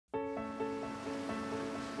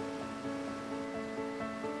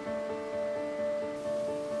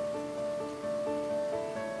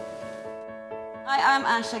Hi, I'm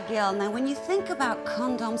Asha Gill. Now, when you think about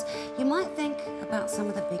condoms, you might think about some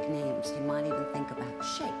of the big names. You might even think about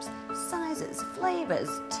shapes, sizes, flavors,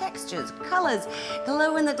 textures, colors,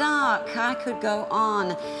 glow in the dark. I could go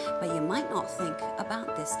on. But you might not think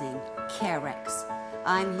about this name, Karex.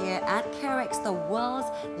 I'm here at Karex, the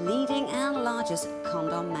world's leading and largest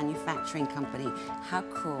condom manufacturing company. How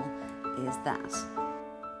cool is that?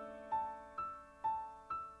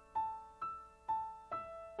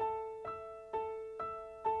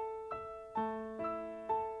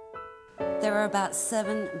 There are about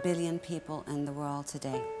 7 billion people in the world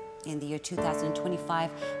today. In the year 2025,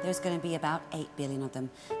 there's going to be about 8 billion of them.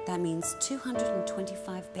 That means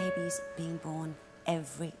 225 babies being born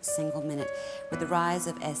every single minute. With the rise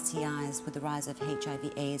of STIs, with the rise of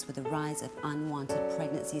HIV/AIDS, with the rise of unwanted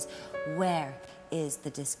pregnancies, where is the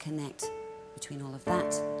disconnect between all of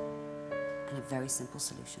that and a very simple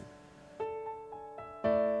solution?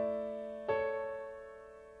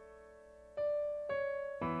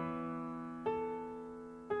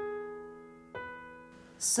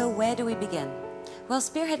 So where do we begin? Well,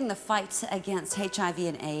 spearheading the fight against HIV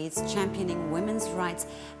and AIDS, championing women's rights,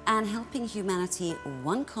 and helping humanity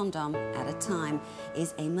one condom at a time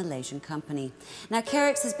is a Malaysian company. Now,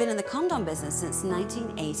 Karex has been in the condom business since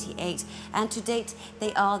 1988, and to date,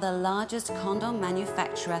 they are the largest condom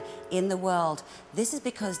manufacturer in the world. This is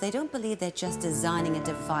because they don't believe they're just designing a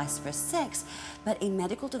device for sex, but a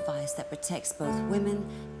medical device that protects both women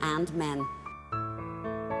and men.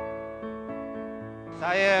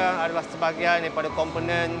 Saya adalah sebahagian daripada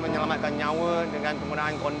komponen menyelamatkan nyawa dengan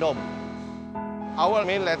penggunaan kondom. Our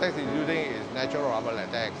main latex is using is natural rubber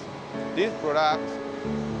latex. These products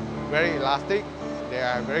very elastic. They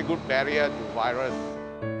are very good barrier to virus.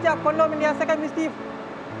 Setiap kondom yang dihasilkan mesti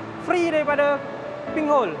free daripada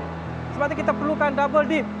pinhole. Sebab itu kita perlukan double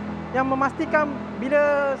dip yang memastikan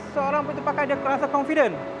bila seorang itu pakai dia rasa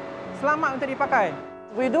confident, selamat untuk dipakai.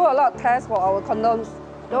 We do a lot of tests for our condoms.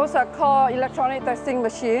 Those are called electronic testing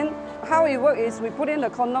machine. How it works is we put in the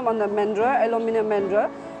condom on the mandrel, aluminum mandrel.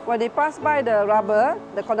 When they pass by the rubber,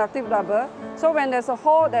 the conductive rubber, so when there's a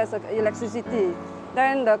hole, there's electricity,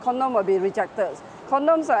 then the condom will be rejected.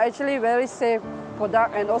 Condoms are actually very safe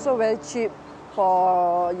product and also very cheap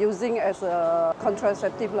for using as a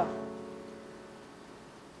contraceptive.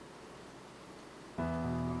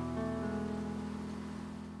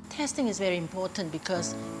 Testing is very important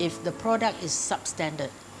because if the product is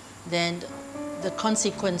substandard, then the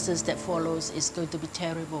consequences that follows is going to be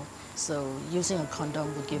terrible. So using a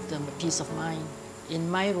condom will give them a peace of mind.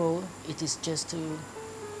 In my role, it is just to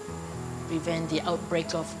prevent the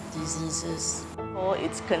outbreak of diseases. Or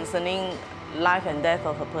it's concerning life and death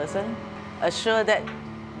of a person. Assure that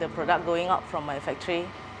the product going out from my factory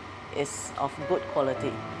is of good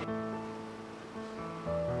quality.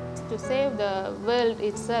 To save the world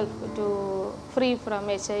itself, to free from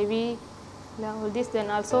HIV, all this, then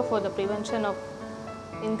also for the prevention of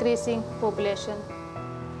increasing population.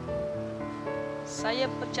 Saya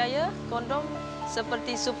percaya kondom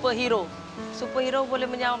seperti superhero. Superhero boleh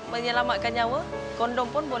menyelamatkan nyawa, kondom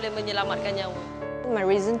pun boleh menyelamatkan nyawa. My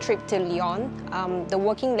recent trip to Lyon, the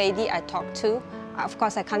working lady I talked to, of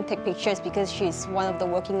course, I can't take pictures because she's one of the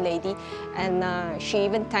working lady, and she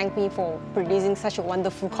even thanked me for producing such a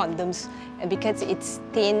wonderful condoms, and because it's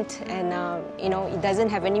thin and you know, it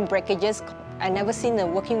doesn't have any breakages. I never seen a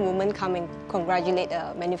working woman come and congratulate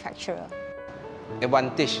a manufacturer.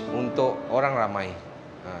 Advantage untuk orang ramai.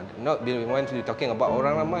 Not when you're talking about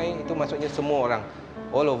orang ramai, itu maksudnya semua orang,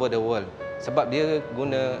 all over the world. Sebab dia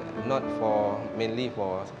guna not for mainly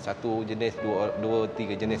for satu jenis, dua,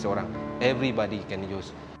 tiga jenis orang. Everybody can use.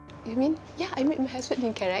 You mean? Yeah, I met my husband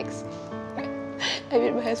in Karex. I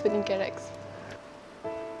met my husband in Karex.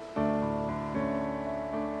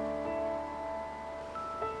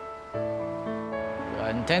 I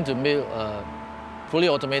intend to build fully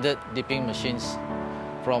automated dipping machines,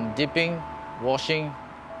 from dipping, washing,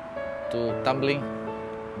 to tumbling,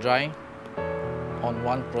 drying, on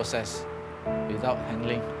one process, without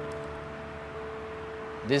handling.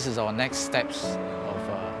 This is our next steps of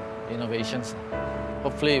innovations.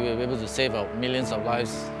 Hopefully we'll be able to save millions of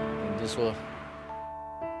lives in this world.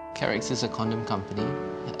 Karex is a condom company.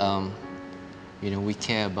 You know, we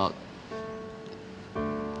care about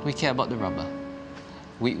the rubber.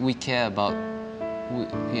 We care about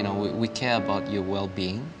we care about your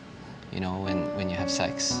well-being. You know, when you have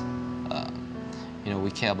sex. You know, we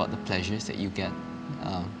care about the pleasures that you get.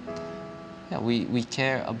 Yeah, we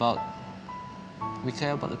care about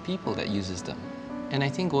the people that uses them. And I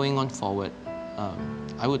think going on forward,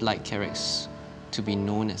 I would like Karex to be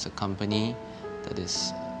known as a company that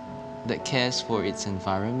is that cares for its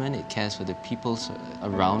environment, it cares for the people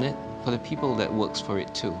around it, for the people that works for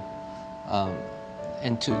it too.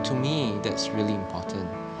 And to me, that's really important.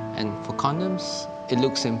 And for condoms, it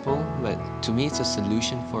looks simple, but to me, it's a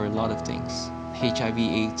solution for a lot of things.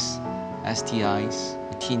 HIV/AIDS, STIs,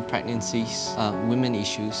 teen pregnancies, women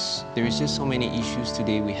issues. There is just so many issues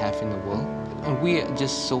today we have in the world. And we are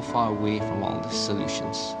just so far away from all the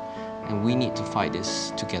solutions. And we need to fight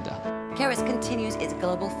this together. Karex continues its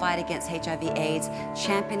global fight against HIV/AIDS,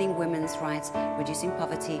 championing women's rights, reducing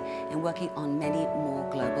poverty, and working on many more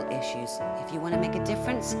global issues. If you want to make a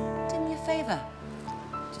difference, do me a favor.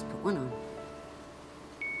 Just put one on.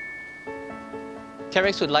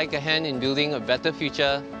 Karex would like a hand in building a better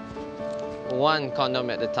future, one condom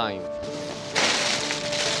at a time.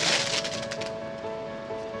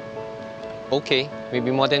 Okay,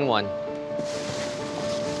 maybe more than one.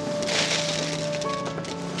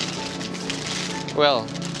 Well,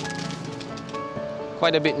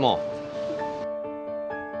 quite a bit more.